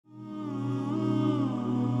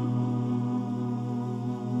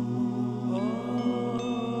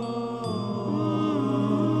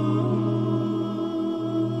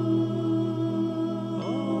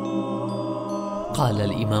قال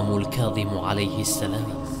الامام الكاظم عليه السلام: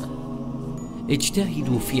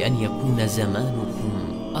 اجتهدوا في ان يكون زمانكم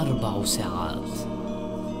 4 ساعات،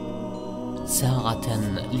 ساعة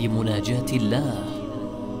لمناجاة الله،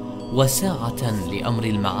 وساعة لأمر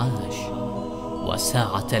المعاش،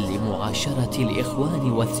 وساعة لمعاشرة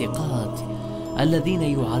الإخوان والثقات الذين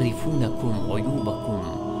يعرفونكم عيوبكم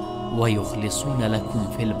ويخلصون لكم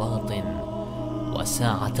في الباطن،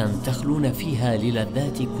 وساعة تخلون فيها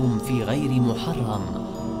للذاتكم في غير محرم.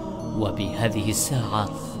 وبهذه الساعة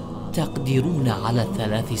تقدرون على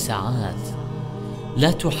 3 ساعات.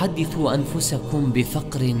 لا تحدثوا أنفسكم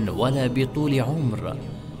بفقر ولا بطول عمر،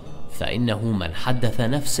 فإنه من حدث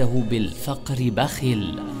نفسه بالفقر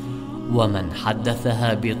بخل، ومن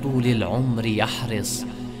حدثها بطول العمر يحرص.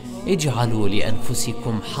 اجعلوا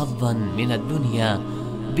لأنفسكم حظا من الدنيا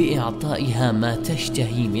بإعطائها ما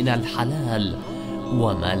تشتهي من الحلال،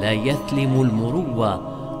 وما لا يثلم المروة،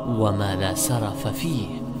 وما لا سرف فيه،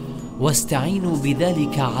 واستعينوا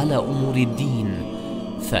بذلك على أمور الدين،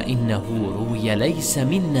 فإنه روي: ليس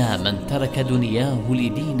منا من ترك دنياه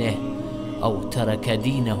لدينه، أو ترك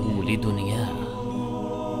دينه لدنياه.